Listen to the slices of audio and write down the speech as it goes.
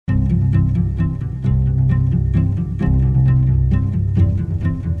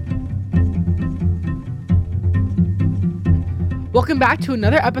Welcome back to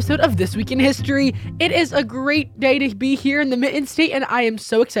another episode of This Week in History. It is a great day to be here in the Mitten State, and I am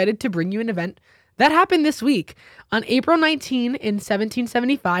so excited to bring you an event that happened this week. On April 19 in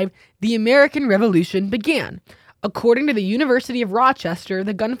 1775, the American Revolution began. According to the University of Rochester,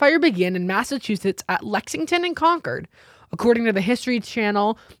 the gunfire began in Massachusetts at Lexington and Concord. According to the History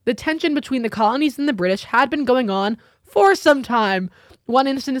Channel, the tension between the colonies and the British had been going on for some time. One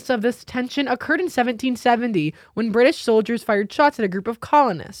instance of this tension occurred in 1770 when British soldiers fired shots at a group of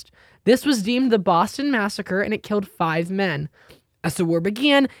colonists. This was deemed the Boston Massacre, and it killed 5 men. As the war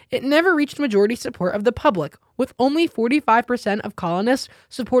began, it never reached majority support of the public, with only 45% of colonists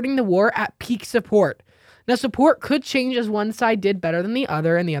supporting the war at peak support. Now, support could change as one side did better than the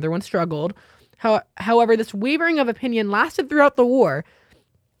other and the other one struggled. However, this wavering of opinion lasted throughout the war.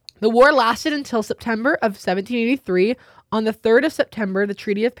 The war lasted until September of 1783. On the 3rd of September, the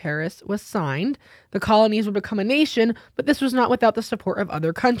Treaty of Paris was signed. The colonies would become a nation, but this was not without the support of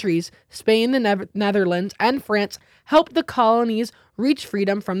other countries. Spain, the Netherlands, and France helped the colonies reach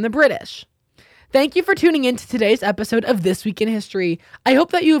freedom from the British. Thank you for tuning in to today's episode of This Week in History. I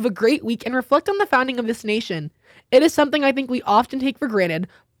hope that you have a great week and reflect on the founding of this nation. It is something I think we often take for granted,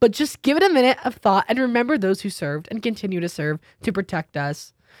 but just give it a minute of thought and remember those who served and continue to serve to protect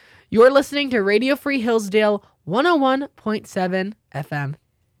us. You're listening to Radio Free Hillsdale 101.7 FM.